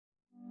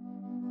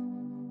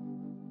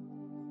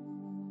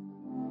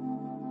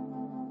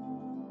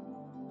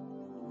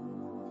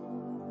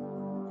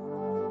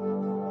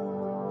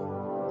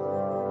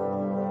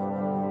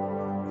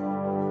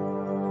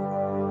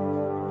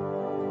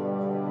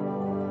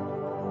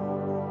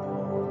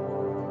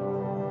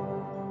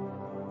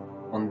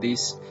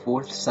this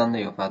fourth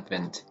Sunday of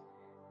Advent,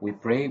 we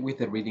pray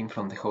with a reading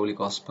from the Holy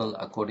Gospel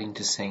according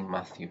to St.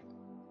 Matthew.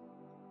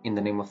 In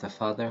the name of the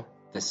Father,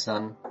 the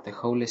Son, the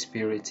Holy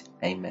Spirit.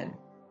 Amen.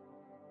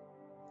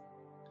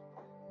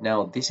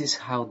 Now this is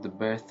how the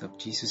birth of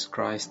Jesus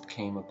Christ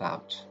came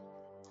about.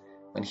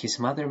 When his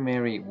mother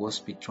Mary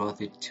was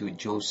betrothed to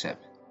Joseph,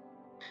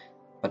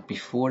 but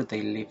before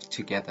they lived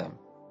together,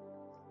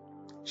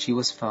 she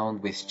was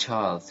found with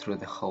child through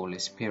the Holy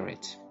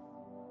Spirit.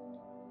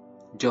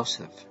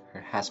 Joseph, her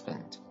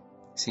husband,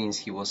 since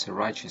he was a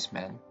righteous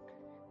man,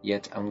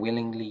 yet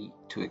unwillingly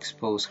to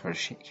expose her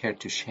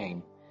to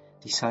shame,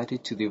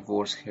 decided to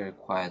divorce her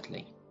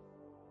quietly.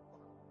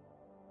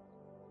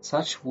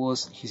 Such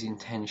was his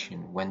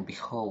intention when,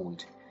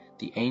 behold,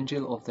 the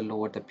angel of the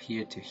Lord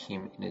appeared to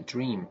him in a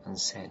dream and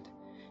said,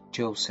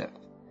 "Joseph,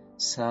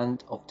 son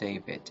of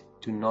David,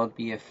 do not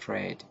be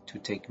afraid to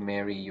take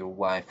Mary your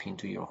wife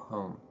into your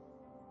home,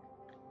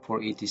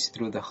 for it is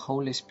through the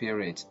Holy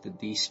Spirit that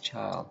this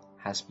child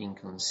has been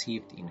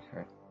conceived in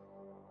her.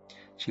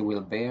 She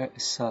will bear a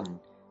son,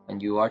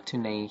 and you are to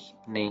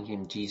name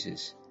him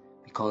Jesus,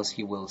 because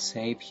he will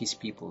save his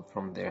people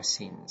from their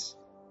sins."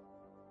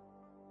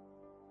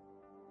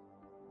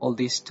 All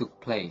this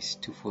took place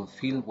to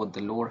fulfill what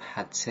the Lord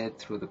had said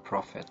through the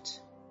prophet.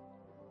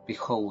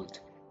 "Behold,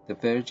 the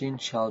virgin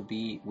shall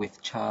be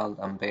with child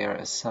and bear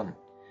a son,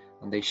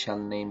 and they shall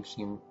name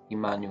him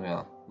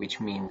Emmanuel, which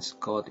means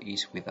God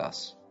is with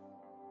us."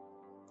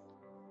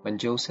 When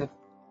Joseph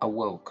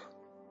awoke,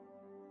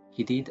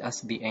 he did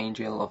as the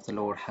angel of the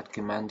Lord had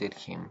commanded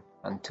him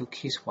and took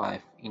his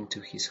wife into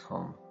his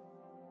home.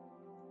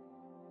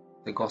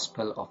 The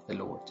Gospel of the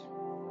Lord.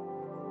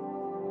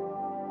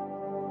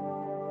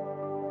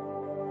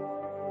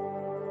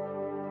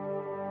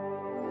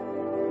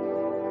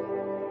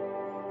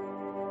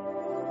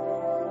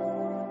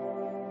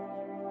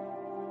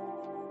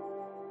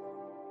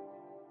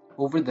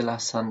 Over the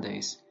last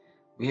Sundays,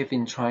 we have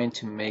been trying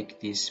to make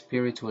this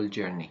spiritual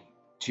journey.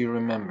 Do you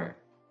remember?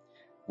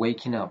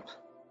 Waking up,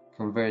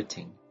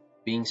 converting,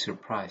 being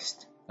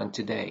surprised, and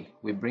today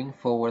we bring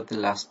forward the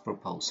last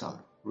proposal,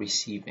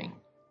 receiving.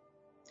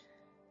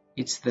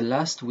 It's the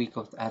last week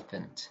of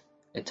Advent,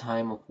 a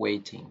time of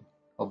waiting,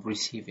 of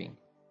receiving,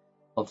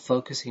 of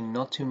focusing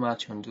not too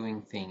much on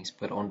doing things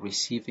but on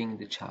receiving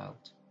the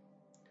child.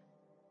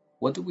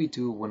 What do we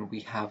do when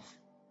we have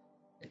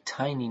a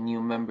tiny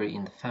new member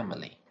in the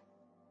family?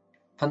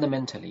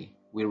 Fundamentally,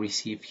 we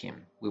receive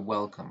him, we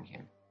welcome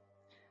him.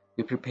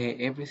 We prepare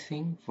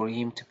everything for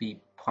him to be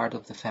part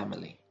of the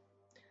family.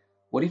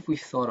 What if we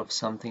thought of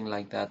something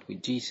like that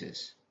with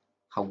Jesus?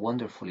 How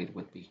wonderful it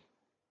would be.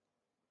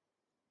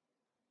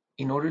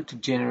 In order to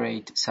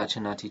generate such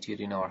an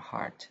attitude in our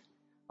heart,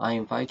 I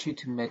invite you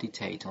to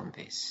meditate on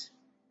this.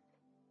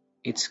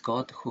 It's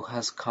God who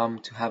has come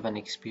to have an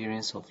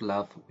experience of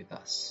love with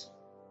us.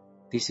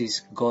 This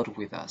is God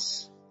with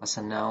us, as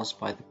announced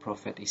by the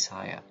prophet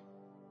Isaiah.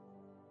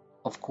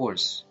 Of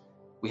course,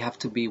 we have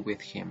to be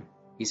with him,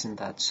 isn't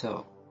that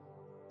so?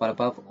 But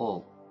above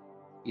all,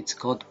 it's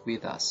God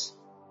with us.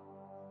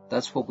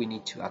 That's what we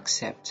need to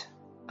accept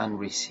and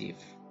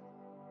receive.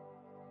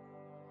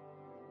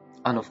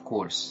 And of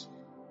course,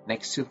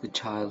 next to the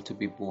child to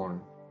be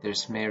born,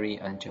 there's Mary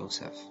and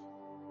Joseph.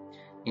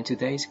 In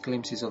today's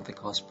glimpses of the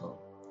Gospel,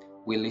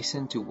 we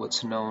listen to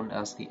what's known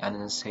as the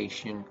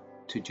Annunciation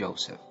to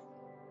Joseph.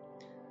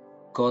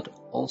 God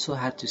also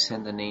had to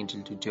send an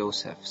angel to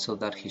Joseph so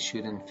that he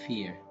shouldn't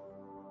fear,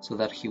 so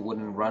that he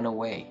wouldn't run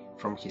away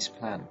from his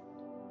plan,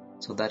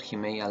 so that he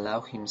may allow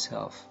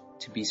himself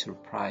to be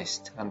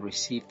surprised and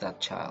receive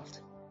that child,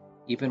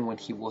 even when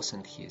he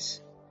wasn't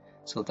his,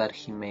 so that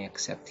he may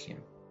accept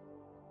him.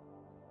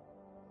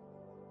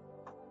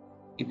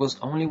 It was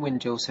only when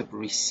Joseph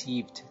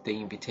received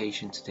the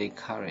invitation to take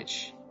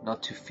courage,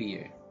 not to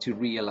fear, to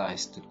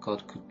realize that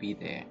God could be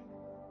there,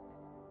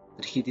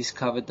 that he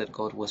discovered that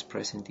God was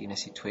present in a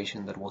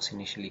situation that was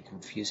initially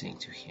confusing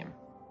to him.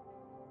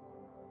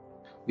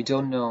 We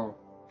don't know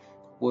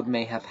what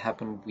may have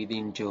happened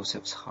within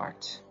Joseph's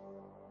heart,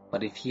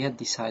 but if he had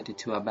decided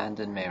to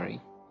abandon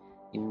Mary,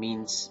 it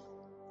means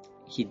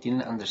he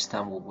didn't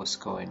understand what was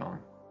going on.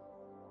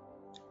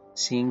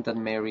 Seeing that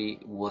Mary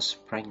was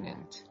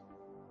pregnant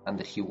and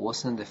that he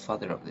wasn't the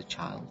father of the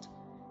child,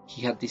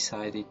 he had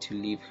decided to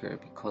leave her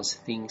because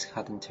things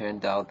hadn't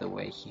turned out the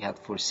way he had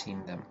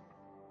foreseen them.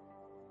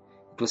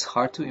 It was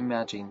hard to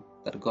imagine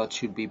that God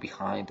should be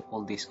behind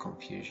all this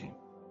confusion.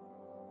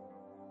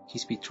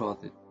 His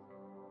betrothed,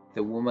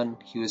 the woman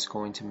he was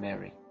going to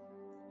marry,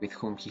 with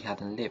whom he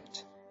hadn't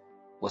lived,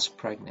 was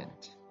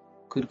pregnant.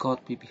 Could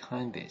God be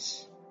behind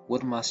this?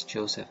 What must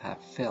Joseph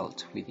have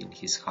felt within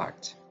his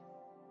heart?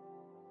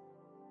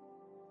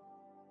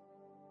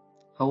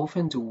 How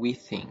often do we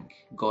think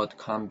God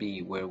can't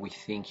be where we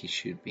think he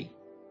should be?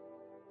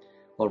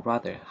 Or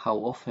rather, how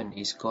often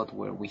is God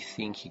where we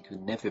think he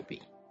could never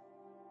be?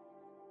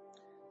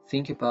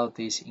 Think about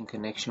this in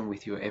connection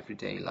with your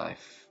everyday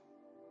life.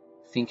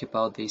 Think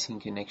about this in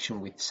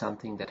connection with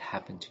something that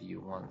happened to you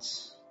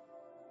once.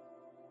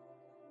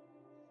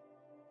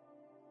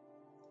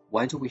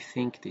 Why do we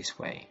think this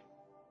way?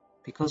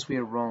 Because we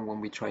are wrong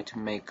when we try to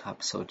make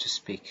up, so to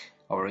speak,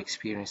 our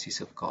experiences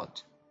of God.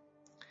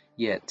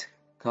 Yet,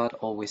 God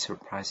always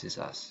surprises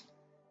us.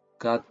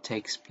 God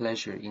takes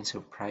pleasure in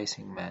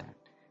surprising man,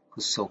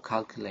 who's so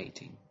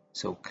calculating,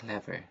 so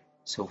clever,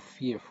 so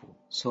fearful,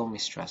 so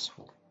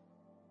mistrustful.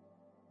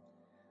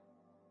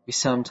 We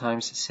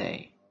sometimes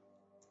say,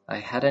 I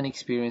had an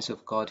experience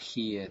of God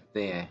here,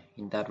 there,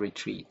 in that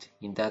retreat,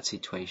 in that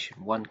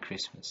situation, one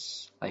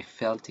Christmas. I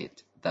felt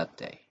it that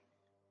day.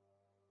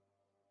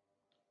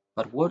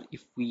 But what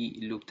if we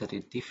looked at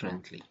it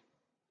differently?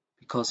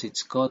 Because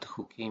it's God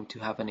who came to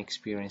have an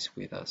experience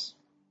with us.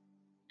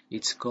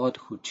 It's God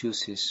who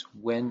chooses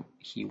when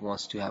He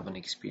wants to have an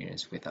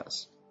experience with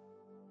us.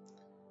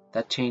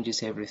 That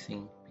changes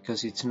everything,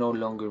 because it's no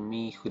longer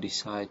me who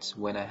decides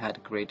when I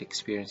had great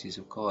experiences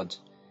of God,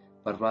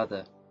 but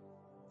rather,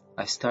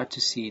 I start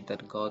to see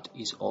that God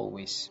is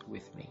always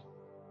with me.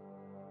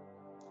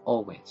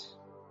 Always.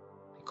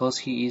 Because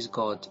He is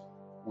God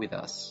with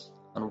us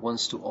and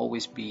wants to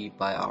always be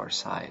by our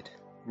side,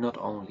 not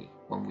only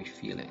when we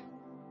feel it.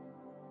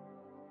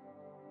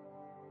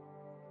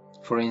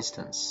 For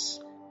instance,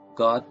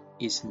 God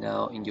is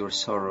now in your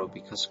sorrow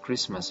because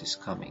Christmas is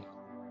coming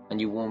and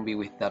you won't be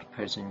with that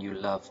person you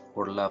love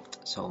or loved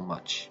so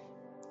much.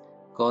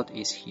 God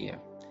is here,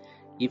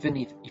 even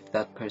if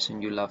that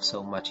person you love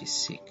so much is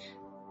sick.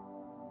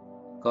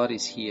 God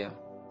is here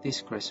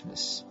this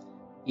Christmas,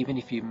 even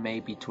if you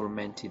may be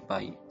tormented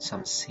by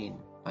some sin,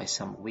 by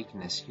some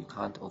weakness you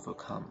can't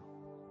overcome.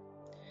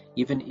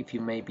 Even if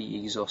you may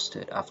be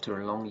exhausted after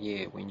a long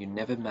year when you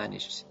never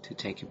managed to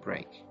take a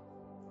break.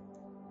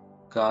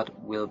 God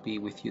will be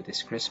with you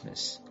this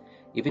Christmas,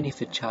 even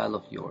if a child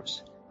of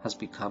yours has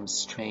become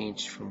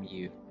estranged from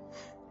you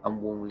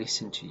and won't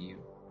listen to you,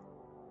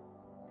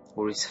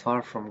 or is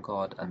far from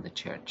God and the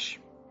church.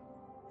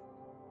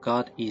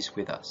 God is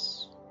with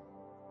us.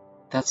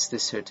 That's the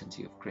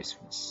certainty of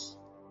Christmas.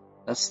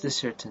 That's the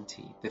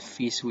certainty the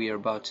feast we are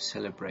about to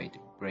celebrate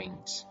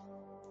brings.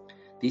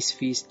 This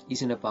feast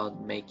isn't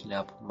about making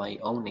up my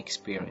own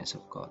experience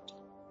of God.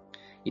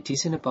 It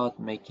isn't about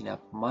making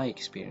up my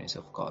experience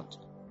of God,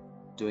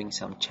 doing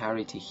some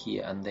charity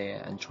here and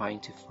there and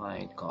trying to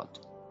find God.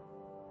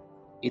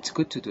 It's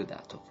good to do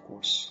that, of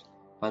course,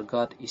 but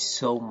God is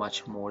so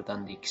much more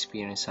than the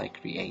experience I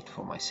create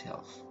for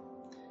myself.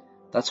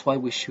 That's why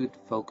we should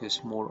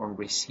focus more on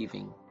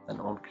receiving than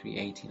on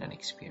creating an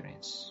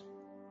experience.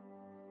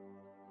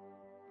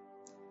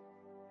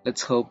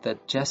 Let's hope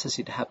that just as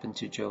it happened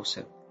to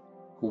Joseph,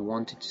 who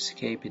wanted to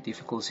escape a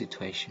difficult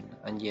situation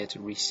and yet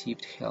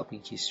received help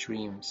in his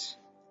dreams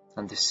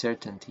and the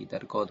certainty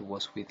that God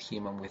was with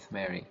him and with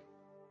Mary,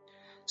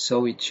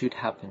 so it should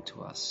happen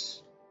to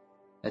us.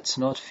 Let's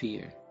not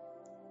fear.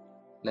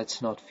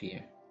 Let's not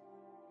fear.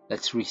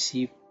 Let's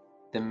receive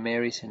the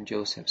Marys and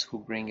Josephs who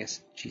bring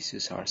us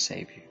Jesus our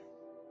Savior.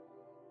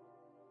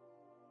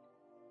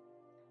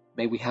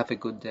 May we have a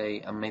good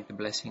day, and may the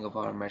blessing of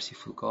our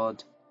merciful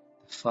God,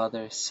 the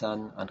Father,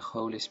 Son, and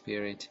Holy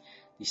Spirit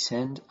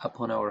descend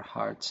upon our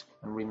hearts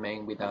and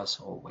remain with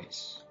us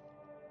always.